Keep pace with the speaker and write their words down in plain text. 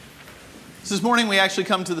So this morning we actually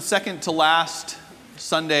come to the second to last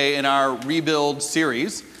Sunday in our Rebuild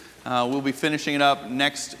series. We'll be finishing it up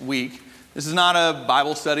next week. This is not a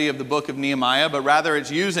Bible study of the book of Nehemiah, but rather it's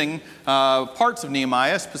using parts of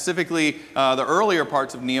Nehemiah, specifically the earlier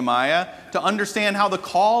parts of Nehemiah, to understand how the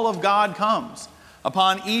call of God comes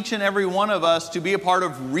upon each and every one of us to be a part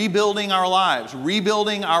of rebuilding our lives,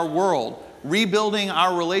 rebuilding our world, rebuilding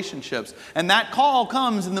our relationships. And that call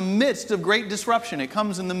comes in the midst of great disruption. It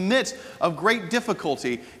comes in the midst of great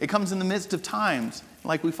difficulty. It comes in the midst of times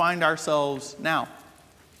like we find ourselves now.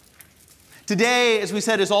 Today, as we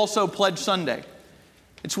said, is also Pledge Sunday.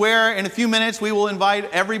 It's where in a few minutes we will invite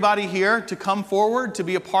everybody here to come forward to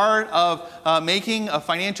be a part of making a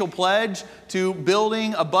financial pledge to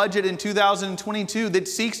building a budget in 2022 that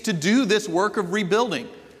seeks to do this work of rebuilding.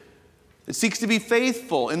 It seeks to be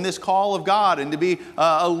faithful in this call of God and to be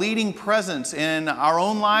a leading presence in our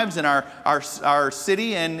own lives, in our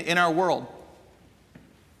city, and in our world.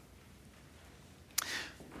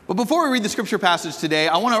 But before we read the scripture passage today,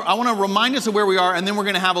 I want to remind us of where we are, and then we're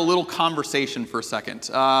going to have a little conversation for a second.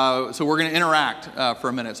 So we're going to interact for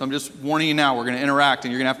a minute. So I'm just warning you now, we're going to interact,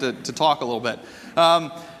 and you're going to have to talk a little bit.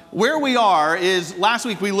 Where we are is, last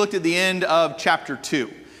week we looked at the end of chapter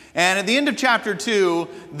 2. And at the end of chapter 2,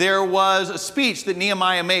 there was a speech that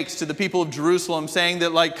Nehemiah makes to the people of Jerusalem saying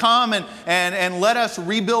that, come and let us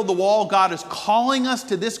rebuild the wall. God is calling us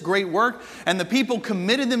to this great work. And the people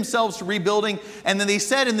committed themselves to rebuilding. And then they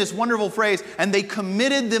said in this wonderful phrase, and they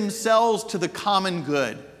committed themselves to the common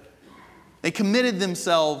good. They committed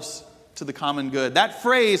themselves to the common good. That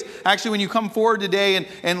phrase, actually, when you come forward today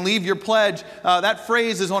and leave your pledge, that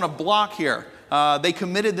phrase is on a block here. They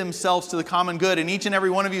committed themselves to the common good, and each and every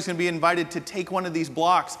one of you is going to be invited to take one of these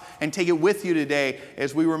blocks and take it with you today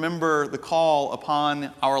as we remember the call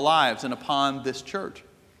upon our lives and upon this church.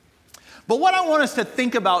 But what I want us to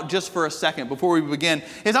think about just for a second before we begin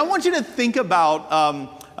is I want you to think about,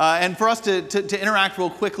 and for us to interact real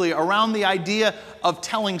quickly around the idea of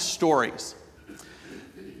telling stories.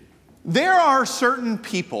 There are certain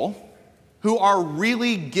people who are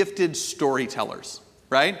really gifted storytellers,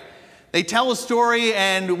 right? They tell a story,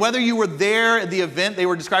 and whether you were there at the event they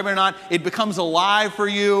were describing or not, it becomes alive for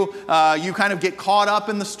you. You kind of get caught up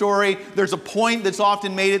in the story. There's a point that's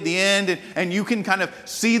often made at the end, and you can kind of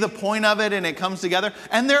see the point of it, and it comes together.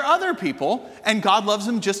 And there are other people, and God loves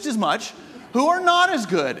them just as much, who are not as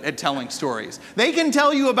good at telling stories. They can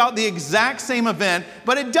tell you about the exact same event,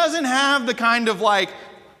 but it doesn't have the kind of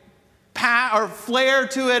or flair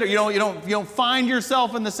to it, or you don't find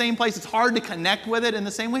yourself in the same place. It's hard to connect with it in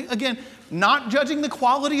the same way. Again, not judging the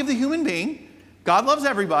quality of the human being. God loves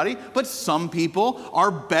everybody, but some people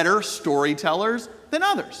are better storytellers than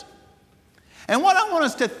others. And what I want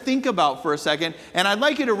us to think about for a second, and I'd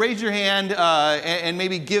like you to raise your hand and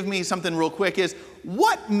maybe give me something real quick, is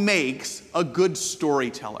what makes a good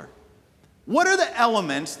storyteller? What are the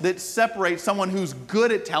elements that separate someone who's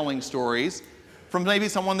good at telling stories from maybe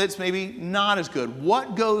someone that's maybe not as good?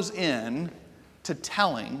 What goes in to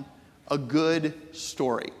telling a good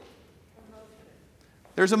story?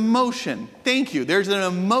 There's emotion. Thank you. There's an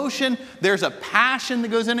emotion. There's a passion that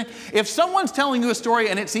goes in it. If someone's telling you a story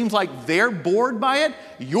and it seems like they're bored by it,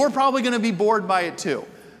 you're probably going to be bored by it too.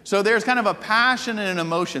 So there's kind of a passion and an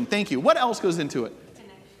emotion. Thank you. What else goes into it?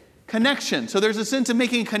 Connection. So there's a sense of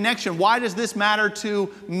making a connection. Why does this matter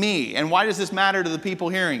to me? And why does this matter to the people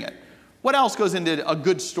hearing it? What else goes into a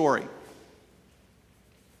good story?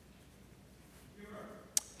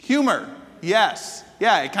 Humor. Yes.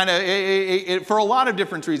 Yeah, it kind of, for a lot of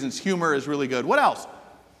different reasons, humor is really good. What else?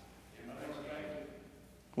 Unexpected.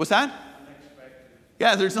 What's that? Unexpected.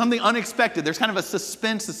 Yeah, there's something unexpected. There's kind of a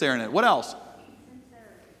suspense that's there in it. What else?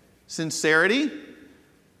 Sincerity.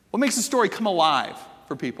 What makes a story come alive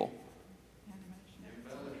for people?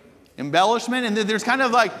 Embellishment. And then there's kind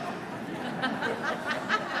of like...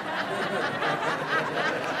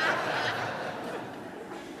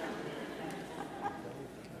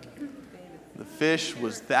 fish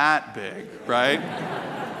was that big, right?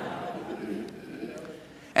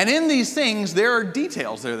 And in these things, there are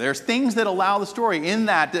details. There's things that allow the story in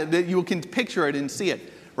that you can picture it and see it,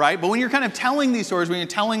 right? But when you're kind of telling these stories, when you're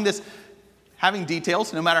telling this, having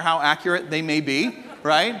details, no matter how accurate they may be,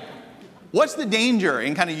 right? What's the danger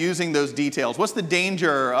in kind of using those details? What's the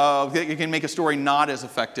danger of that you can make a story not as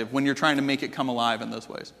effective when you're trying to make it come alive in those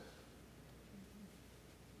ways?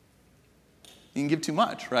 You can give too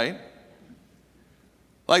much, right?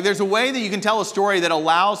 Like there's a way that you can tell a story that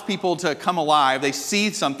allows people to come alive. They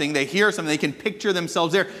see something, they hear something, they can picture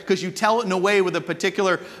themselves there because you tell it in a way with a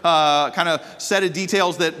particular kind of set of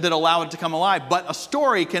details that allow it to come alive. But a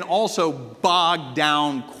story can also bog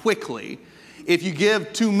down quickly if you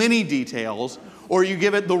give too many details, or you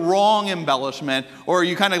give it the wrong embellishment, or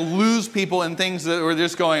you kind of lose people in things that are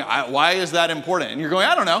just going, why is that important? And you're going,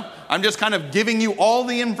 I don't know. I'm just kind of giving you all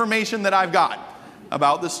the information that I've got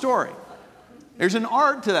about the story. There's an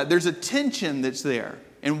art to that. There's a tension that's there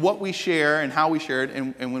in what we share and how we share it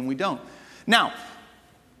and when we don't. Now,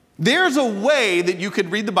 there's a way that you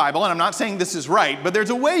could read the Bible, and I'm not saying this is right, but there's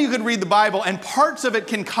a way you could read the Bible and parts of it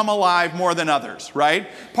can come alive more than others, right?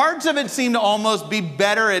 Parts of it seem to almost be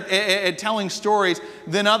better at telling stories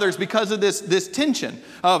than others because of this tension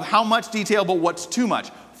of how much detail but what's too much.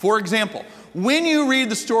 For example, when you read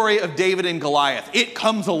the story of David and Goliath, it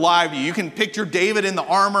comes alive to you. You can picture David in the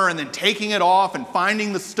armor and then taking it off and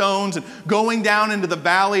finding the stones and going down into the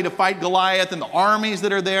valley to fight Goliath and the armies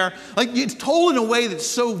that are there. Like it's told in a way that's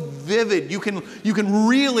so vivid. You can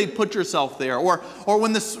really put yourself there. Or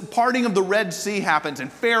when this parting of the Red Sea happens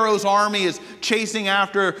and Pharaoh's army is chasing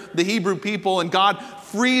after the Hebrew people and God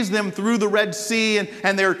frees them through the Red Sea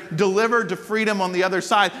and they're delivered to freedom on the other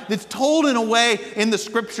side. It's told in a way in the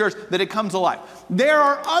scriptures that it comes alive. There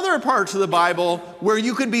are other parts of the Bible where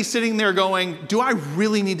you could be sitting there going, do I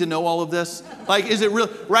really need to know all of this? Like, is it real?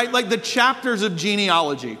 Right? Like the chapters of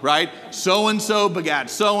genealogy, right? So-and-so begat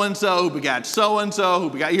so-and-so, who begat so-and-so, who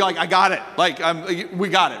begat, you're like, I got it. Like, we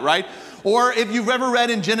got it, right? Or if you've ever read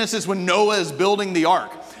in Genesis when Noah is building the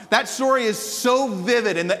ark, that story is so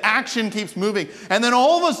vivid and the action keeps moving. And then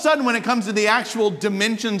all of a sudden when it comes to the actual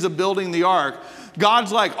dimensions of building the ark,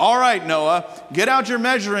 God's like, all right, Noah, get out your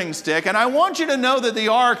measuring stick. And I want you to know that the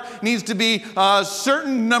ark needs to be a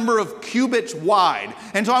certain number of cubits wide.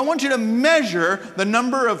 And so I want you to measure the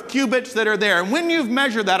number of cubits that are there. And when you've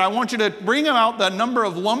measured that, I want you to bring out the number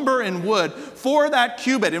of lumber and wood for that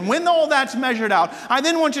cubit. And when all that's measured out, I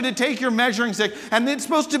then want you to take your measuring stick, and it's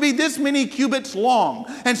supposed to be this many cubits long,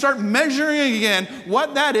 and start measuring again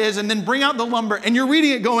what that is, and then bring out the lumber. And you're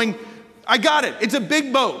reading it going, I got it. It's a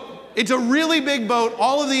big boat. It's a really big boat.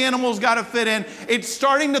 All of the animals got to fit in. It's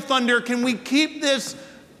starting to thunder. Can we keep this,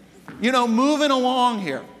 moving along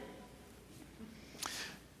here?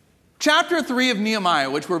 Chapter 3 of Nehemiah,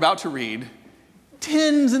 which we're about to read,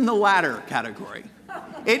 tends in the latter category.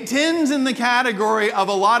 It tends in the category of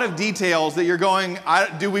a lot of details that you're going,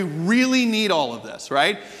 do we really need all of this,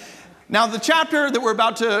 right? Now, the chapter that we're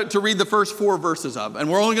about to read the first 4 verses of, and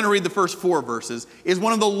we're only going to read the first 4 verses, is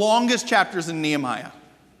one of the longest chapters in Nehemiah.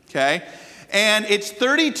 Okay? And it's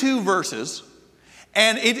 32 verses,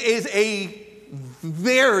 and it is a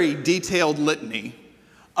very detailed litany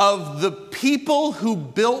of the people who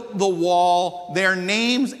built the wall, their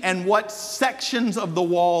names, and what sections of the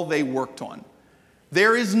wall they worked on.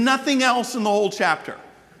 There is nothing else in the whole chapter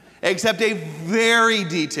except a very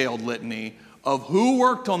detailed litany of who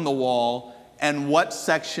worked on the wall and what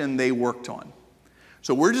section they worked on.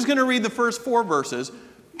 So we're just going to read the first 4 verses.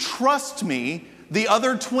 Trust me, the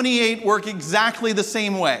other 28 work exactly the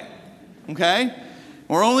same way, okay?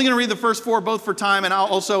 We're only going to read the first 4, both for time, and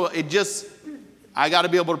I got to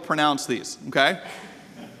be able to pronounce these, okay?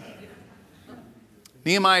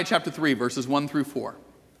 Nehemiah chapter 3, verses 1 through 4.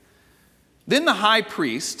 Then the high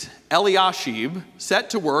priest, Eliashib, set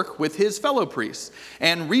to work with his fellow priests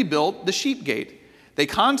and rebuilt the sheep gate. They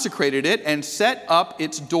consecrated it and set up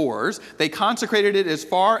its doors. They consecrated it as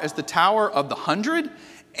far as the Tower of the 100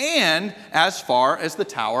 and as far as the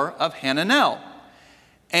Tower of Hananel.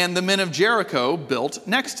 And the men of Jericho built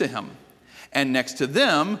next to him. And next to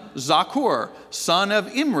them, Zakur, son of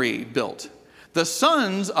Imri, built. The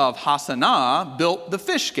sons of Hassanah built the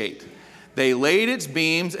fish gate. They laid its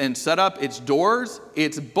beams and set up its doors,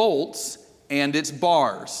 its bolts, and its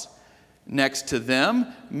bars. Next to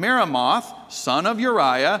them, Meremoth, son of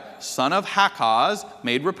Uriah, son of Hakaz,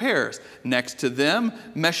 made repairs. Next to them,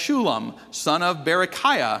 Meshullam, son of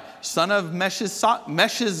Berechiah, son of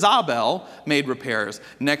Meshezabel, made repairs.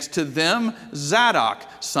 Next to them, Zadok,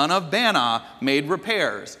 son of Bana, made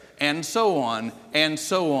repairs. And so on, and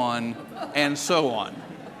so on, and so on.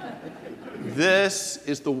 This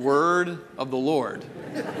is the word of the Lord.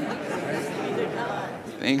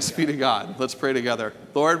 Thanks be to God. Let's pray together.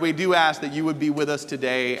 Lord, we do ask that you would be with us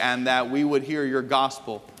today and that we would hear your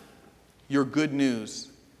gospel, your good news,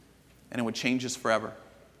 and it would change us forever.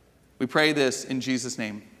 We pray this in Jesus'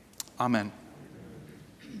 name. Amen.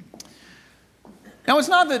 Now, it's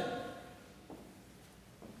not that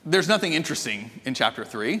there's nothing interesting in chapter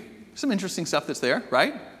 3. Some interesting stuff that's there,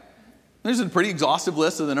 right? There's a pretty exhaustive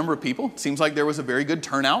list of the number of people. It seems like there was a very good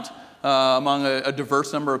turnout among a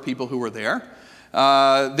diverse number of people who were there.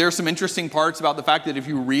 There's some interesting parts about the fact that if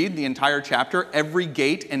you read the entire chapter, every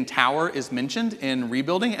gate and tower is mentioned in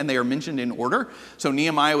rebuilding, and they are mentioned in order. So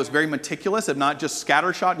Nehemiah was very meticulous of not just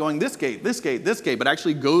scattershot going this gate, this gate, this gate, but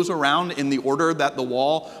actually goes around in the order that the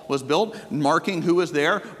wall was built, marking who was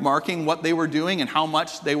there, marking what they were doing and how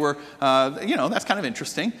much they were, that's kind of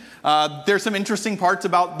interesting. There's some interesting parts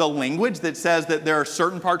about the language that says that there are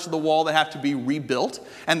certain parts of the wall that have to be rebuilt,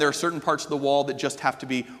 and there are certain parts of the wall that just have to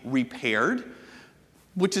be repaired,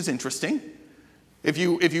 which is interesting. If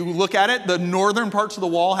you look at it, the northern parts of the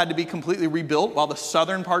wall had to be completely rebuilt, while the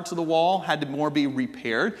southern parts of the wall had to more be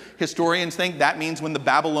repaired. Historians think that means when the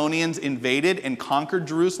Babylonians invaded and conquered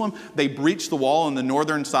Jerusalem, they breached the wall on the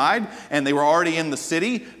northern side, and they were already in the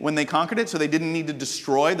city when they conquered it, so they didn't need to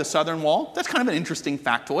destroy the southern wall. That's kind of an interesting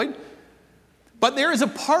factoid. But there is a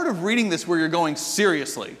part of reading this where you're going,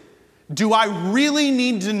 seriously, do I really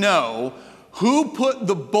need to know who put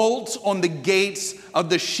the bolts on the gates of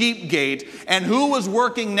the sheep gate and who was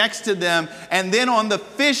working next to them? And then on the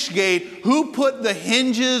fish gate, who put the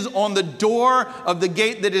hinges on the door of the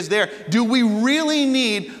gate that is there? Do we really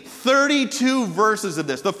need 32 verses of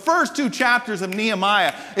this? The first 2 chapters of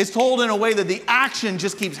Nehemiah is told in a way that the action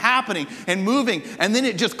just keeps happening and moving, and then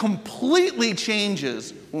it just completely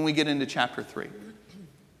changes when we get into chapter 3.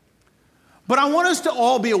 But I want us to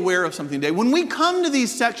all be aware of something today. When we come to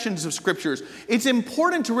these sections of scriptures, it's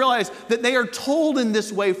important to realize that they are told in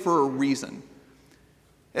this way for a reason.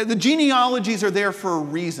 The genealogies are there for a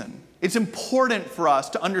reason. It's important for us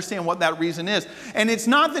to understand what that reason is. And it's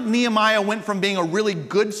not that Nehemiah went from being a really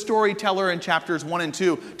good storyteller in chapters 1 and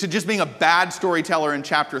 2 to just being a bad storyteller in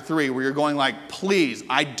chapter 3, where you're going like, please,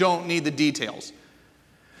 I don't need the details.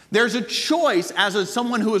 There's a choice as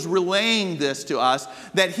someone who is relaying this to us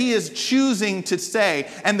that he is choosing to say,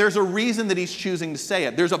 and there's a reason that he's choosing to say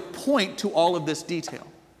it. There's a point to all of this detail.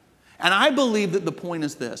 And I believe that the point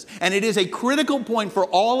is this, and it is a critical point for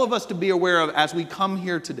all of us to be aware of as we come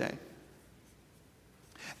here today.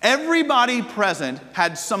 Everybody present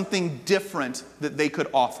had something different that they could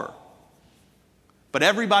offer, but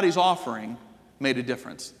everybody's offering made a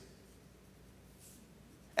difference.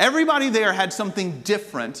 Everybody there had something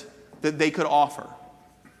different that they could offer,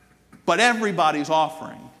 but everybody's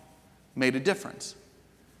offering made a difference.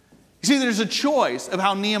 You see, there's a choice of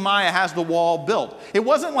how Nehemiah has the wall built. It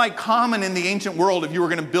wasn't like common in the ancient world, if you were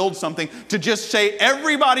going to build something, to just say,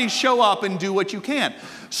 everybody show up and do what you can.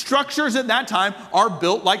 Structures at that time are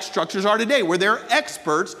built like structures are today, where there are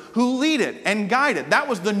experts who lead it and guide it. That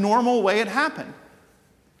was the normal way it happened.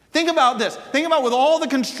 Think about this. Think about with all the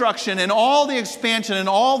construction and all the expansion and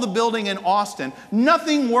all the building in Austin,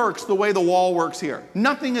 nothing works the way the wall works here.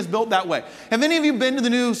 Nothing is built that way. Have any of you been to the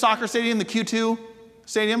new soccer stadium, the Q2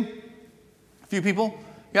 stadium? A few people?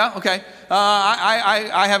 Yeah, okay.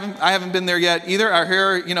 I haven't been there yet either. I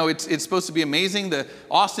hear, it's supposed to be amazing. The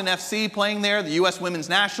Austin FC playing there. The U.S. women's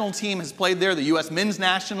national team has played there. The U.S. men's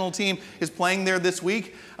national team is playing there this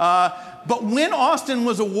week. But when Austin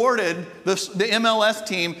was awarded the MLS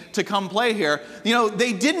team to come play here,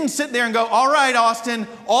 they didn't sit there and go, all right, Austin,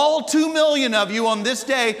 all 2 million of you on this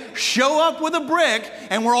day show up with a brick,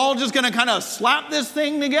 and we're all just going to kind of slap this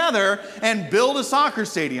thing together and build a soccer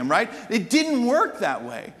stadium, right? It didn't work that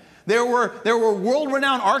way. There were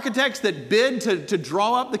world-renowned architects that bid to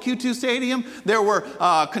draw up the Q2 stadium. There were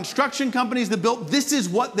construction companies that built. This is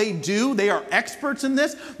what they do. They are experts in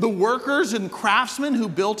this. The workers and craftsmen who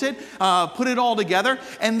built it put it all together.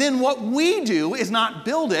 And then what we do is not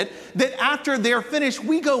build it, that after they're finished,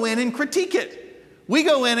 we go in and critique it. We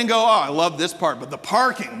go in and go, oh, I love this part, but the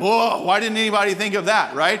parking, whoa, why didn't anybody think of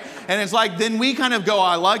that, right? And it's like, then we kind of go,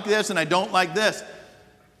 I like this and I don't like this.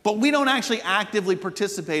 But we don't actually actively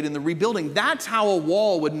participate in the rebuilding. That's how a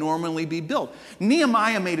wall would normally be built.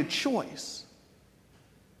 Nehemiah made a choice.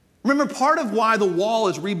 Remember, part of why the wall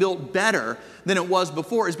is rebuilt better than it was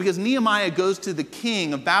before is because Nehemiah goes to the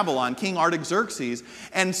king of Babylon, King Artaxerxes,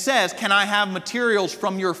 and says, can I have materials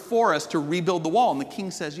from your forest to rebuild the wall? And the king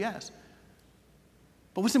says yes.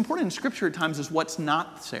 But what's important in Scripture at times is what's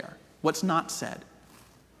not there, what's not said.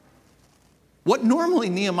 What normally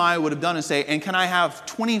Nehemiah would have done is say, and can I have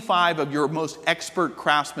 25 of your most expert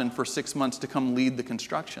craftsmen for 6 months to come lead the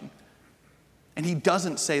construction? And he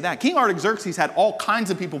doesn't say that. King Artaxerxes had all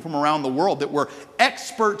kinds of people from around the world that were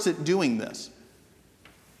experts at doing this.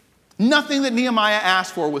 Nothing that Nehemiah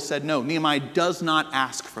asked for was said no. Nehemiah does not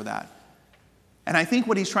ask for that. And I think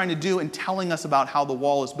what he's trying to do in telling us about how the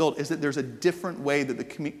wall is built is that there's a different way that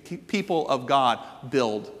the people of God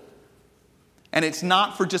build. And it's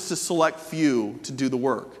not for just a select few to do the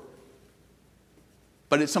work.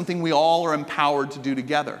 but it's something we all are empowered to do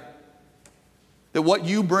together. That what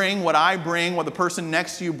you bring, what I bring, what the person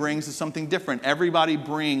next to you brings is something different. Everybody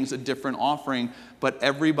brings a different offering, but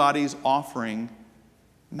everybody's offering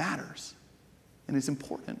matters. And it's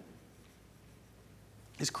important.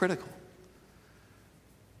 It's critical.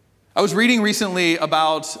 I was reading recently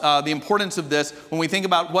about the importance of this when we think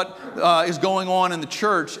about what is going on in the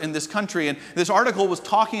church in this country. And this article was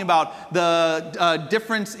talking about the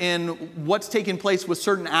difference in what's taking place with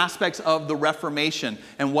certain aspects of the Reformation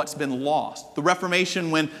and what's been lost. The Reformation,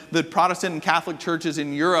 when the Protestant and Catholic churches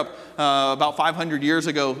in Europe about 500 years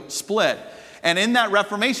ago split. And in that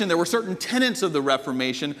Reformation, there were certain tenets of the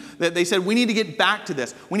Reformation that they said, we need to get back to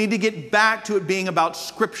this. We need to get back to it being about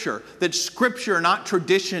Scripture. That Scripture, not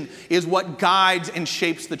tradition, is what guides and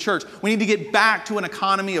shapes the church. We need to get back to an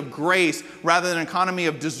economy of grace rather than an economy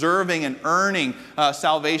of deserving and earning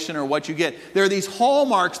salvation or what you get. There are these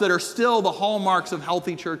hallmarks that are still the hallmarks of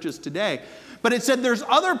healthy churches today. But it said there's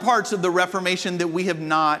other parts of the Reformation that we have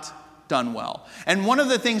not done well. And one of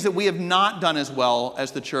the things that we have not done as well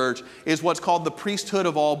as the church is what's called the priesthood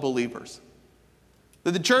of all believers.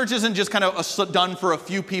 That the church isn't just kind of done for a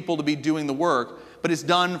few people to be doing the work, but it's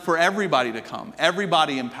done for everybody to come,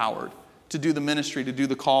 everybody empowered to do the ministry, to do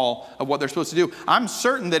the call of what they're supposed to do. I'm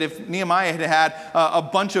certain that if Nehemiah had a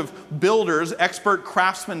bunch of builders, expert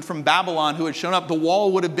craftsmen from Babylon who had shown up, the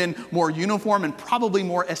wall would have been more uniform and probably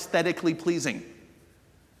more aesthetically pleasing.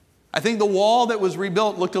 I think the wall that was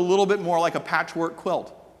rebuilt looked a little bit more like a patchwork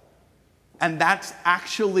quilt. And that's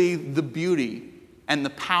actually the beauty and the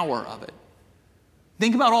power of it.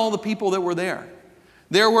 Think about all the people that were there.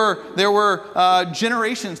 There were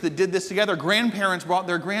generations that did this together. Grandparents brought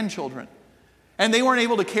their grandchildren. And they weren't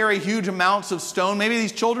able to carry huge amounts of stone. Maybe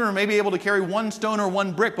these children are maybe able to carry one stone or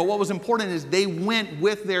one brick. But what was important is they went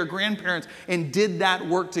with their grandparents and did that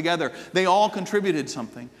work together. They all contributed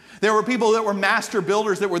something. There were people that were master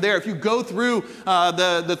builders that were there. If you go through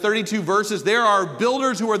the 32 verses, there are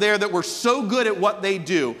builders who are there that were so good at what they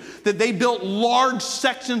do that they built large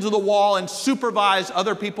sections of the wall and supervised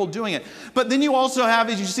other people doing it. But then you also have,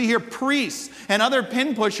 as you see here, priests and other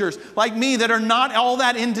pin pushers like me that are not all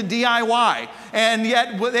that into DIY. And yet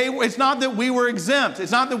it's not that we were exempt.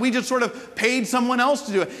 It's not that we just sort of paid someone else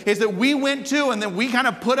to do it. It's that we went to and then we kind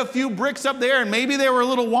of put a few bricks up there and maybe they were a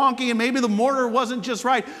little wonky and maybe the mortar wasn't just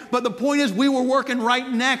right. But the point is we were working right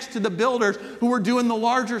next to the builders who were doing the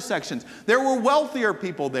larger sections. There were wealthier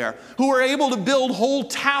people there who were able to build whole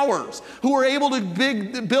towers, who were able to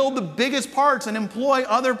build the biggest parts and employ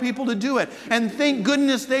other people to do it. And thank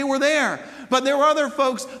goodness they were there. But there were other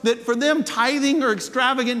folks that for them tithing or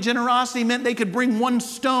extravagant generosity meant they could bring one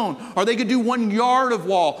stone, or they could do 1 yard of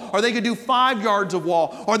wall, or they could do 5 yards of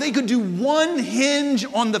wall, or they could do one hinge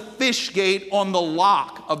on the fish gate on the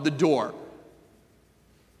lock of the door.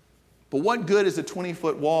 But what good is a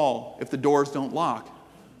 20-foot wall if the doors don't lock?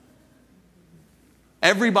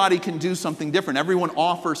 Everybody can do something different. Everyone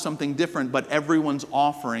offers something different, but everyone's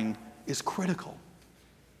offering is critical.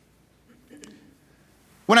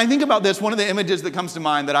 When I think about this, one of the images that comes to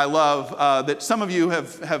mind that I love, that some of you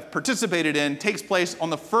have participated in, takes place on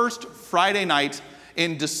the first Friday night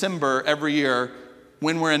in December every year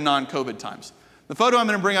when we're in non-COVID times. The photo I'm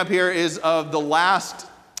going to bring up here is of the last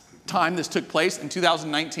time this took place in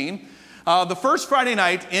 2019. The first Friday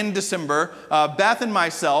night in December, Beth and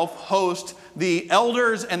myself host the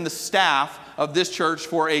elders and the staff of this church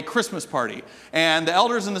for a Christmas party. And the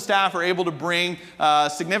elders and the staff are able to bring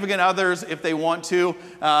significant others if they want to.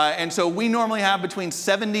 And so we normally have between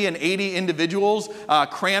 70 and 80 individuals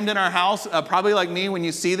crammed in our house. Probably like me, when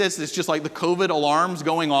you see this, it's just like the COVID alarms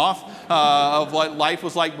going off of what life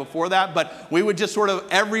was like before that. But we would just sort of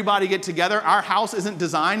everybody get together. Our house isn't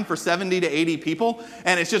designed for 70 to 80 people.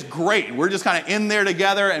 And it's just great. We're just kind of in there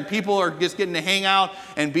together and people are just getting to hang out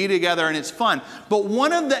and be together and it's fun. But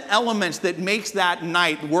one of the elements that makes that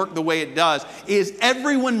night work the way it does is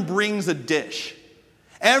everyone brings a dish.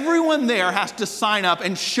 Everyone there has to sign up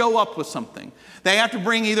and show up with something. They have to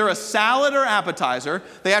bring either a salad or appetizer.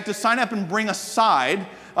 They have to sign up and bring a side,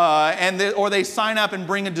 or they sign up and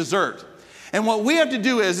bring a dessert. And what we have to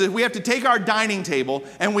do is we have to take our dining table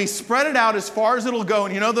and we spread it out as far as it'll go.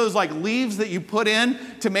 And you know those like leaves that you put in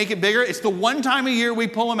to make it bigger? It's the one time a year we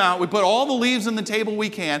pull them out. We put all the leaves on the table we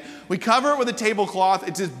can. We cover it with a tablecloth.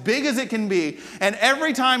 It's as big as it can be. And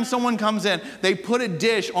every time someone comes in, they put a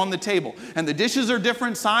dish on the table. And the dishes are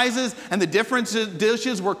different sizes and the different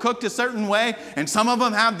dishes were cooked a certain way. And some of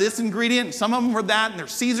them have this ingredient and some of them are that. And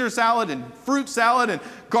there's Caesar salad and fruit salad and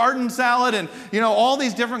garden salad and, all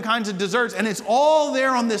these different kinds of desserts. And it's all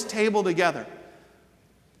there on this table together.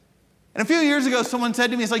 And a few years ago, someone said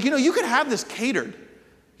to me, it's like, you could have this catered.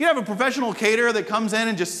 You can have a professional caterer that comes in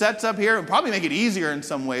and just sets up here and probably make it easier in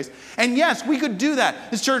some ways. And yes, we could do that.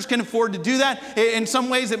 This church can afford to do that. In some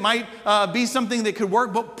ways, it might be something that could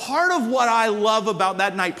work. But part of what I love about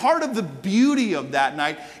that night, part of the beauty of that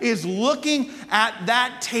night is looking at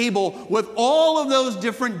that table with all of those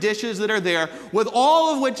different dishes that are there, with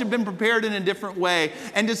all of which have been prepared in a different way,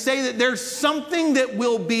 and to say that there's something that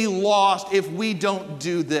will be lost if we don't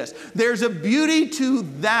do this. There's a beauty to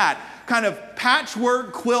that kind of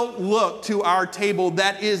patchwork quilt look to our table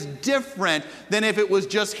that is different than if it was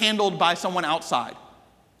just handled by someone outside.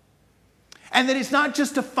 And that it's not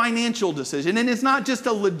just a financial decision, and it's not just a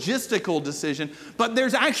logistical decision, but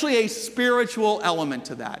there's actually a spiritual element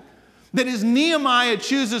to that. That as Nehemiah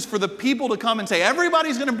chooses for the people to come and say,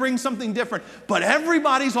 everybody's going to bring something different, but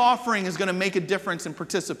everybody's offering is going to make a difference and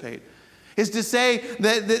participate, is to say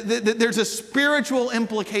that there's a spiritual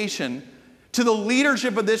implication to the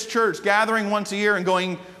leadership of this church gathering once a year and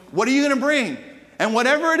going, what are you going to bring? And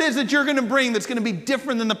whatever it is that you're going to bring that's going to be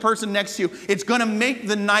different than the person next to you, it's going to make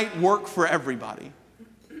the night work for everybody.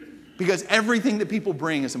 Because everything that people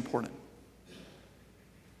bring is important.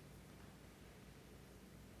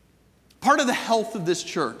 Part of the health of this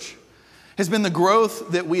church has been the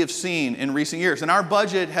growth that we have seen in recent years. And our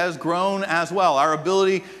budget has grown as well. Our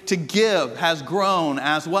ability to give has grown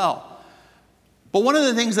as well. But one of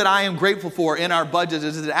the things that I am grateful for in our budget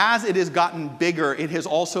is that as it has gotten bigger, it has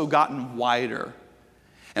also gotten wider.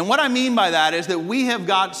 And what I mean by that is that we have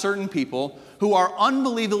got certain people who are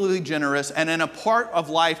unbelievably generous and in a part of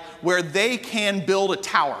life where they can build a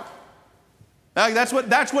tower. Like that's what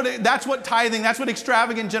tithing, that's what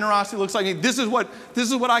extravagant generosity looks like. This is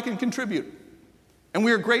what I can contribute. And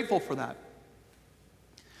we are grateful for that.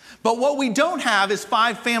 But what we don't have is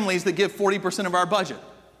 5 families that give 40% of our budget.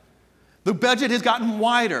 The budget has gotten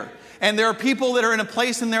wider. And there are people that are in a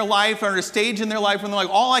place in their life or at a stage in their life when they're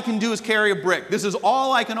like, all I can do is carry a brick. This is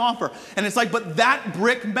all I can offer. And it's like, but that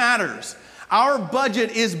brick matters. Our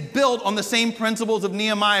budget is built on the same principles of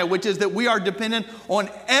Nehemiah, which is that we are dependent on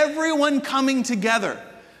everyone coming together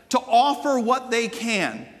to offer what they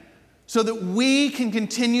can so that we can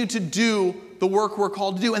continue to do the work we're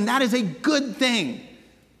called to do. And that is a good thing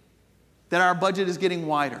that our budget is getting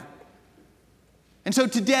wider. And so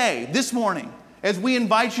today, this morning, as we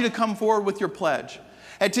invite you to come forward with your pledge,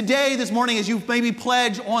 and today, this morning, as you maybe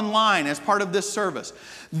pledge online as part of this service,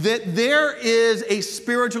 that there is a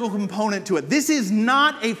spiritual component to it. This is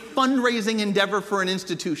not a fundraising endeavor for an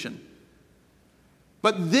institution.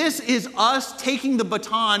 But this is us taking the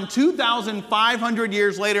baton 2,500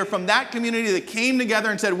 years later from that community that came together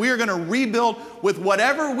and said, we are going to rebuild with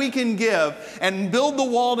whatever we can give and build the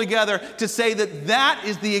wall together to say that that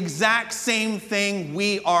is the exact same thing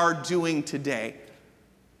we are doing today.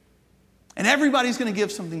 And everybody's going to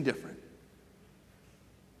give something different.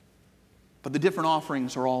 But the different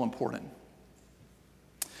offerings are all important.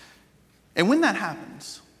 And when that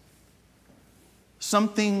happens,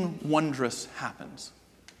 something wondrous happens.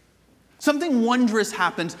 Something wondrous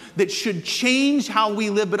happens that should change how we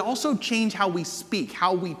live, but also change how we speak,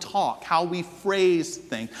 how we talk, how we phrase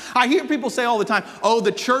things. I hear people say all the time, oh,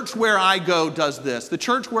 the church where I go does this. The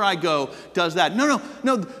church where I go does that. No.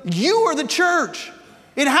 You are the church.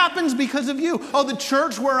 It happens because of you. Oh, the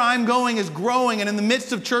church where I'm going is growing, and in the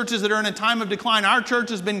midst of churches that are in a time of decline, our church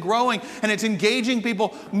has been growing, and it's engaging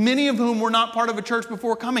people, many of whom were not part of a church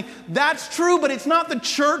before coming. That's true, but it's not the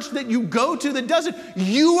church that you go to that does it.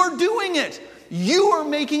 You are doing it. You are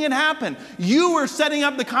making it happen. You are setting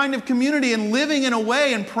up the kind of community and living in a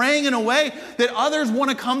way and praying in a way that others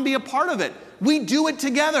want to come be a part of it. We do it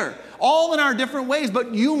together, all in our different ways,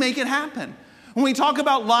 but you make it happen. When we talk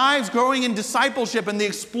about lives growing in discipleship and the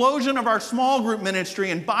explosion of our small group ministry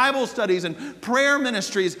and Bible studies and prayer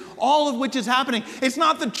ministries, all of which is happening, it's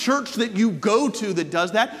not the church that you go to that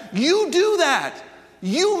does that. You do that.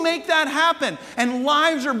 You make that happen. And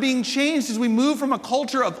lives are being changed as we move from a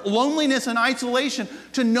culture of loneliness and isolation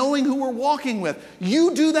to knowing who we're walking with.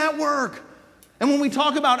 You do that work. And when we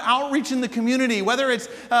talk about outreach in the community, whether it's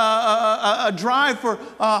a drive for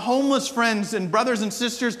homeless friends and brothers and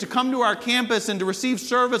sisters to come to our campus and to receive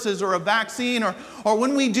services or a vaccine, or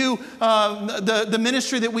when we do the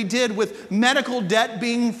ministry that we did with medical debt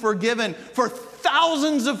being forgiven for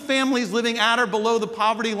thousands of families living at or below the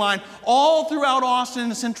poverty line all throughout Austin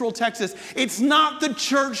and Central Texas, it's not the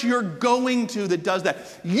church you're going to that does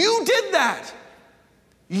that. You did that.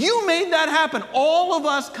 You made that happen. All of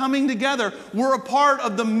us coming together were a part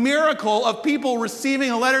of the miracle of people receiving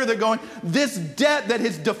a letter that going, this debt that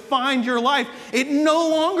has defined your life, it no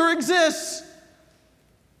longer exists.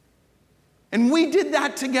 And we did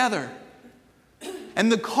that together.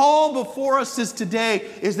 And the call before us is today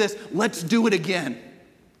is this: let's do it again.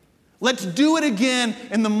 Let's do it again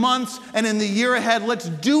in the months and in the year ahead. Let's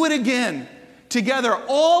do it again together,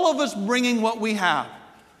 all of us bringing what we have,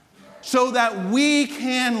 so that we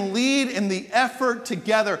can lead in the effort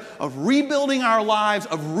together of rebuilding our lives,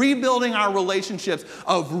 of rebuilding our relationships,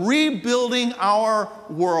 of rebuilding our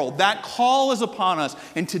world. That call is upon us,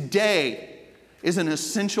 and today is an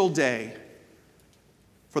essential day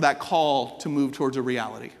for that call to move towards a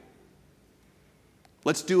reality.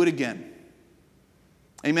 Let's do it again.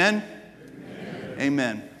 Amen? Amen.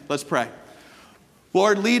 Amen. Let's pray.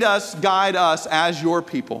 Lord, lead us, guide us as your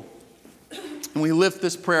people. And we lift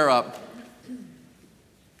this prayer up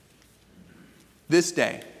this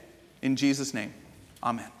day. In Jesus' name,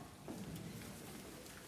 amen.